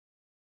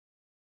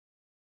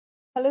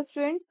Hello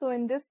students, so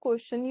in this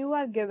question you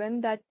are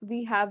given that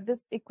we have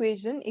this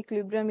equation,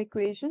 equilibrium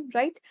equation,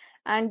 right?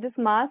 And this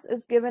mass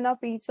is given of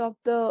each of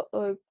the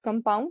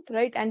compound,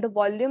 right? And the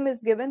volume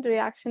is given,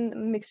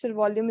 reaction mixture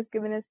volume is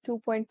given as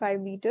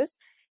 2.5 liters.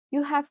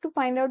 You have to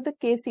find out the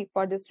Kc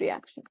for this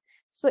reaction.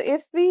 So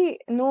if we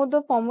know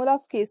the formula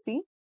of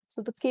Kc,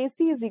 so the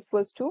Kc is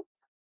equals to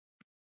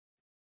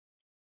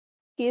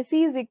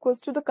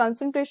the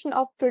concentration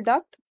of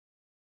product.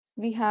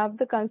 We have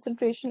the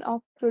concentration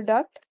of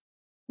product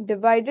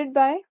divided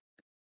by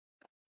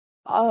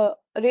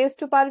raised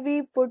to power,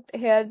 we put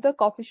here the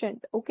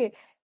coefficient, okay,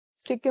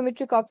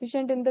 stoichiometric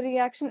coefficient in the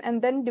reaction, and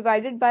then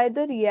divided by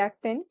the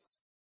reactants,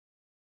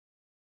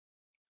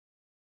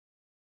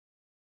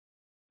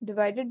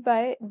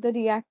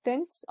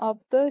 of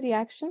the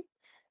reaction,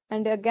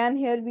 and again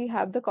here we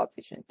have the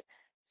coefficient.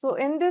 So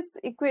in this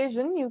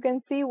equation you can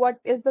see what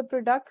is the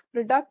product.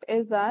 Product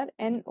is our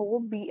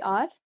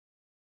NOBr.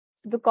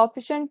 So the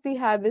coefficient we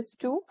have is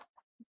 2,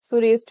 so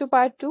raised to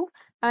power 2,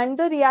 and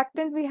the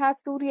reactant, we have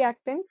two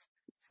reactants.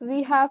 So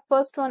we have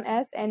first one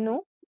as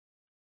NO.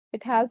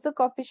 It has the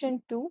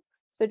coefficient 2,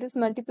 so it is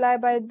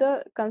multiplied by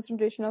the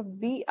concentration of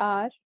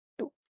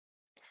Br2.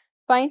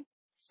 Fine.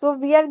 So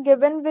we are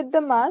given with the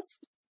mass,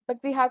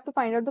 but we have to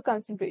find out the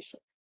concentration.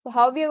 So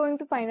how we are going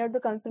to find out the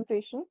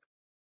concentration?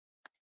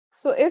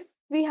 So if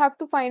we have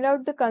to find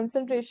out the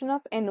concentration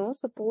of NO,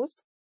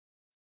 suppose,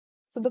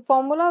 so the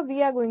formula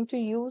we are going to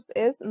use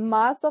is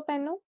mass of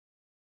NO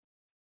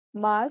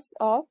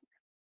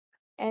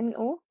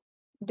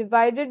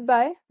divided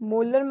by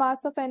molar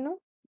mass of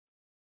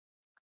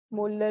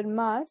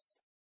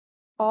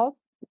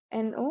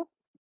NO,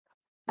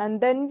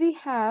 and then we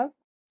have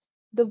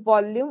the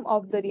volume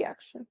of the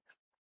reaction.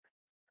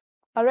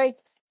 All right,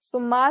 so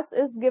mass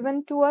is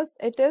given to us,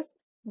 it is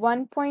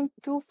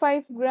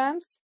 1.25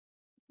 grams.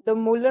 The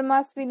molar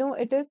mass we know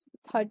it is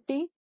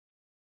 30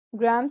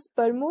 grams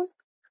per mole.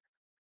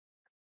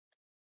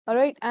 All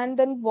right, and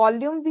then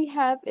volume we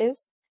have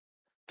is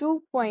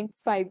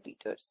 2.5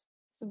 liters.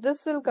 So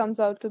this will comes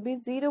out to be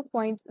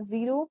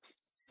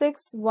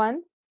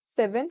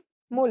 0.0617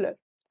 molar.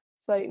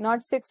 Sorry,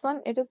 not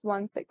 61, it is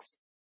 16.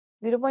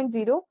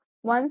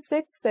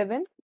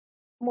 0.0167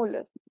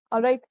 molar.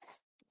 All right,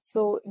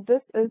 so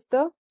this is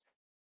the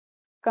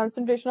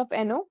concentration of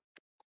NO.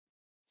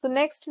 So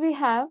next we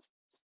have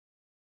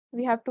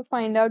to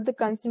find out the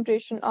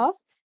concentration of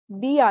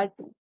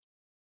Br2.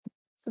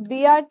 So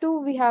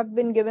Br2 we have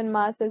been given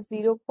mass as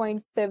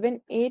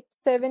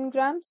 0.787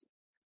 grams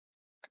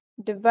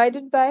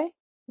divided by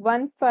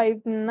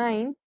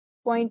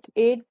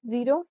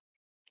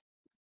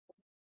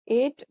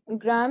 159.808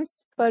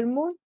 grams per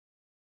mole.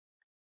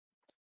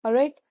 All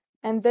right,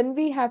 and then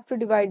we have to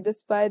divide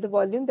this by the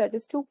volume, that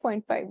is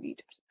 2.5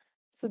 liters.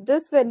 So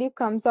this value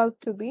comes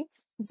out to be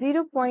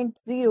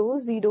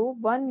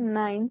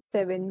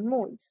 0.00197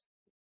 moles.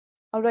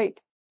 All right,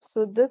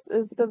 so this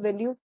is the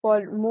value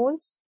for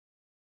moles.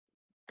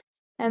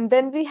 And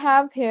then we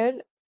have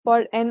here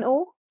for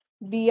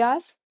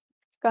NOBr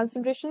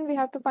concentration we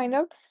have to find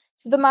out.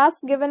 So the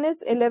mass given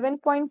is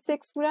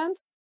 11.6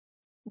 grams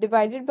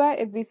divided by,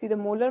 if we see the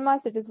molar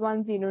mass, it is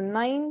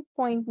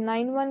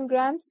 109.91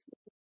 grams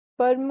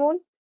per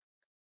mole.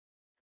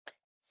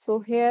 So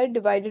here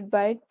divided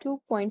by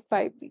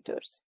 2.5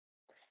 liters.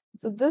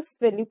 So this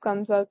value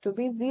comes out to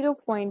be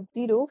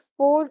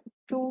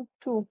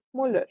 0.0422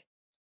 molar.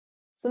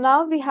 So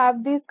now we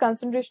have these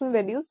concentration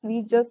values.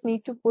 We just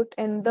need to put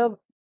in the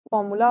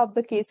formula of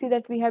the Kc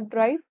that we have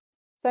derived.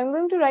 So I'm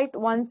going to write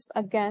once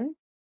again.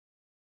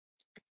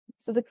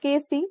 So the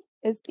Kc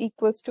is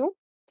equals to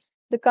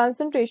the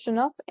concentration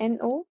of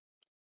NOBr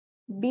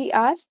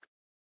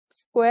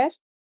square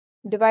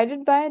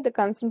divided by the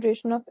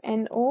concentration of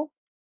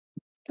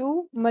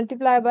NO2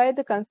 multiplied by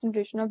the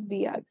concentration of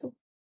Br2.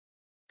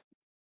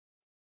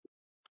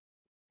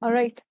 All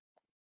right.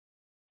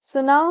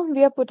 So now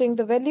we are putting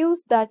the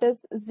values, that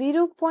is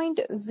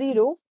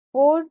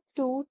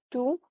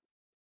 0.0422.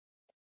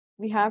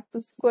 We have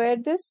to square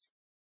this,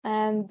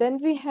 and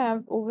then we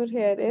have over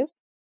here is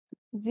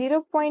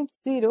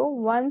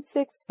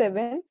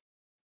 0.0167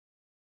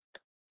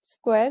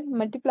 square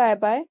multiplied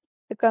by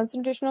the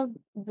concentration of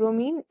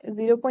bromine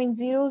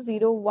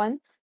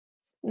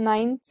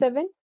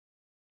 0.00197.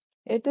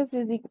 It is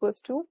equals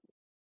to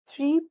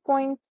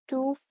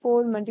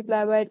 3.24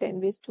 multiplied by 10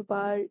 raised to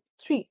power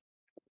 3.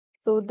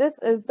 So this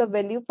is the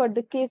value for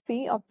the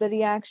Kc of the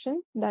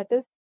reaction, that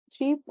is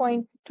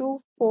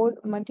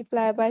 3.24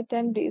 multiplied by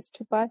 10 raised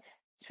to power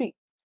 3.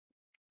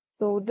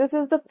 So this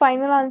is the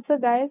final answer,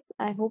 guys.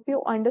 I hope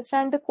you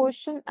understand the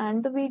question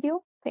and the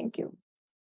video. Thank you.